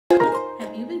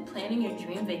you been planning your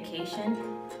dream vacation?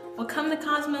 Well, come to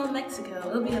Cozumel, Mexico.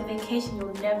 It'll be a vacation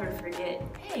you'll never forget.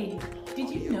 Hey, did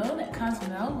you know that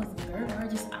Cozumel was the third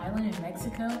largest island in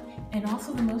Mexico and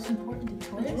also the most important to The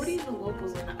tourists? majority of the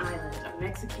locals on the island are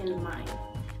Mexican and Mayan.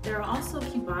 There are also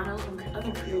Cubano and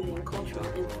other Caribbean cultural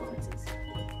influences.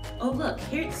 Oh look,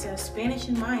 here it says Spanish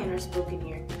and Mayan are spoken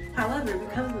here. However,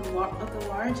 because of the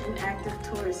large and active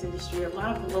tourist industry, a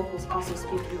lot of the locals also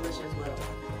speak English as well.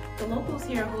 The locals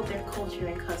here hold their culture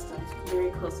and customs very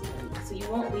close to them, so you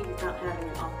won't leave without having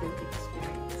an authentic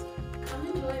experience. Come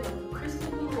enjoy the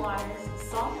crystal blue waters,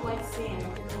 soft white sand,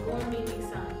 and the warm evening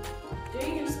sun.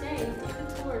 During your stay, take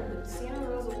a tour of the Santa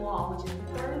Rosa Wall, which is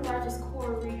the third largest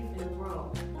coral reef in the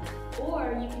world.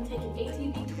 Or you can take an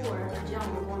ATV tour of the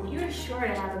jungle. You're sure to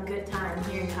have a good time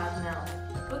here in Cozumel.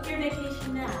 Book your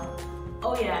vacation now.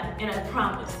 Oh yeah, and I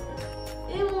promise,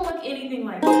 it won't look anything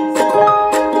like this.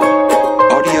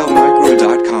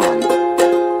 AudioMicro.com